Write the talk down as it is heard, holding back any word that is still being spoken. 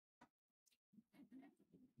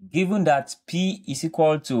given that P is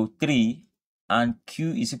equal to 3 and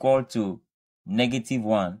Q is equal to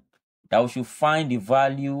 -1, that we should find the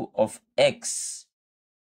value of X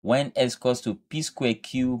when X equals to P square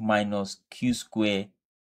Q minus Q square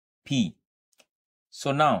P.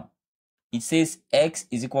 So now, it says X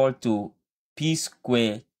is equal to P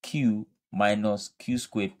square Q minus Q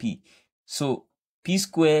square P. So P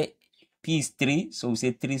square, P is 3, so we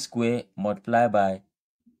say 3 square multiplied by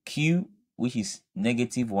Q, which is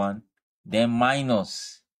 -1, then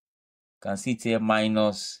minus, you can see it here,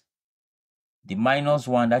 minus the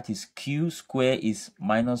 -1, that is Q square is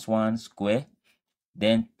 -1 square,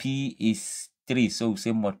 then P is 3, so we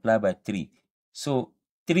say multiply by 3. So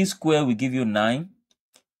 3 square will give you 9,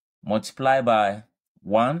 multiply by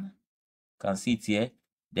 1, you can see it here,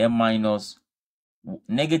 then minus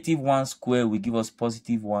 -1 square will give us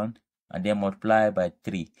 +1, and then multiply by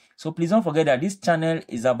 3. So please don't forget that this channel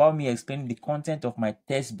is about me explaining the content of my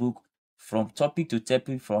textbook from topic to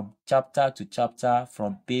topic, from chapter to chapter,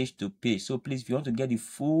 from page to page. So please, if you want to get the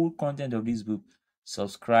full content of this book,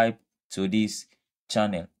 subscribe to this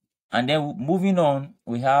channel. And then moving on,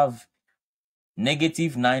 we have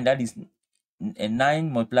 -9, that is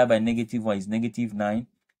 9 multiplied by -1 is -9,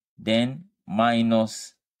 then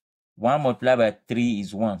minus 1 multiplied by 3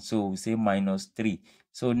 is 1, so we say -3.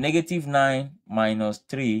 So -9 minus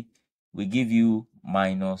 3 will give you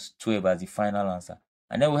 -12 as the final answer.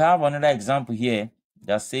 And then we have another example here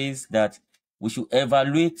that says that we should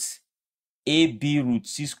evaluate AB root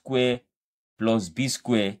C square plus B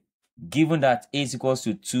square, given that A is equals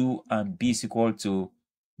to 2 and B is equal to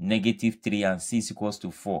 -3 and C is equals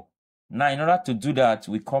to 4. Now, in order to do that,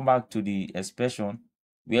 we come back to the expression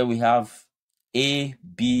where we have A,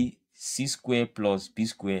 B, C square plus B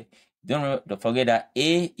square. Don't forget that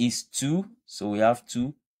A is 2, so we have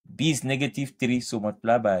 2. B is -3, so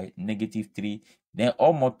multiply by -3. Then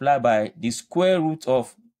all multiply by the square root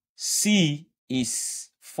of C is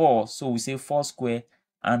 4, so we say 4 square.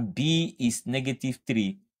 And B is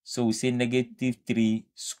 -3, so we say -3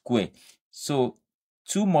 square. So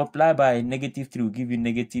 2 multiplied by -3 will give you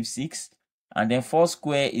 -6. And then 4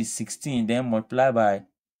 square is 16, then multiply by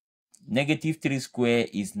 -3 square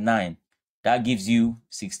is 9. That gives you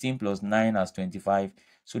 16 plus 9 as 25.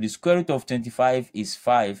 So the square root of 25 is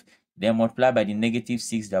 5. Then multiply by the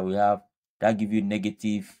 -6 that we have. That gives you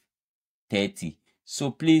 -30. So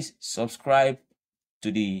please subscribe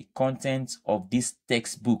to the content of this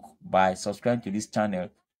textbook by subscribing to this channel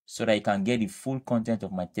so that you can get the full content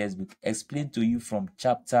of my textbook explained to you from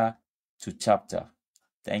chapter to chapter.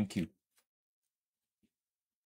 Thank you.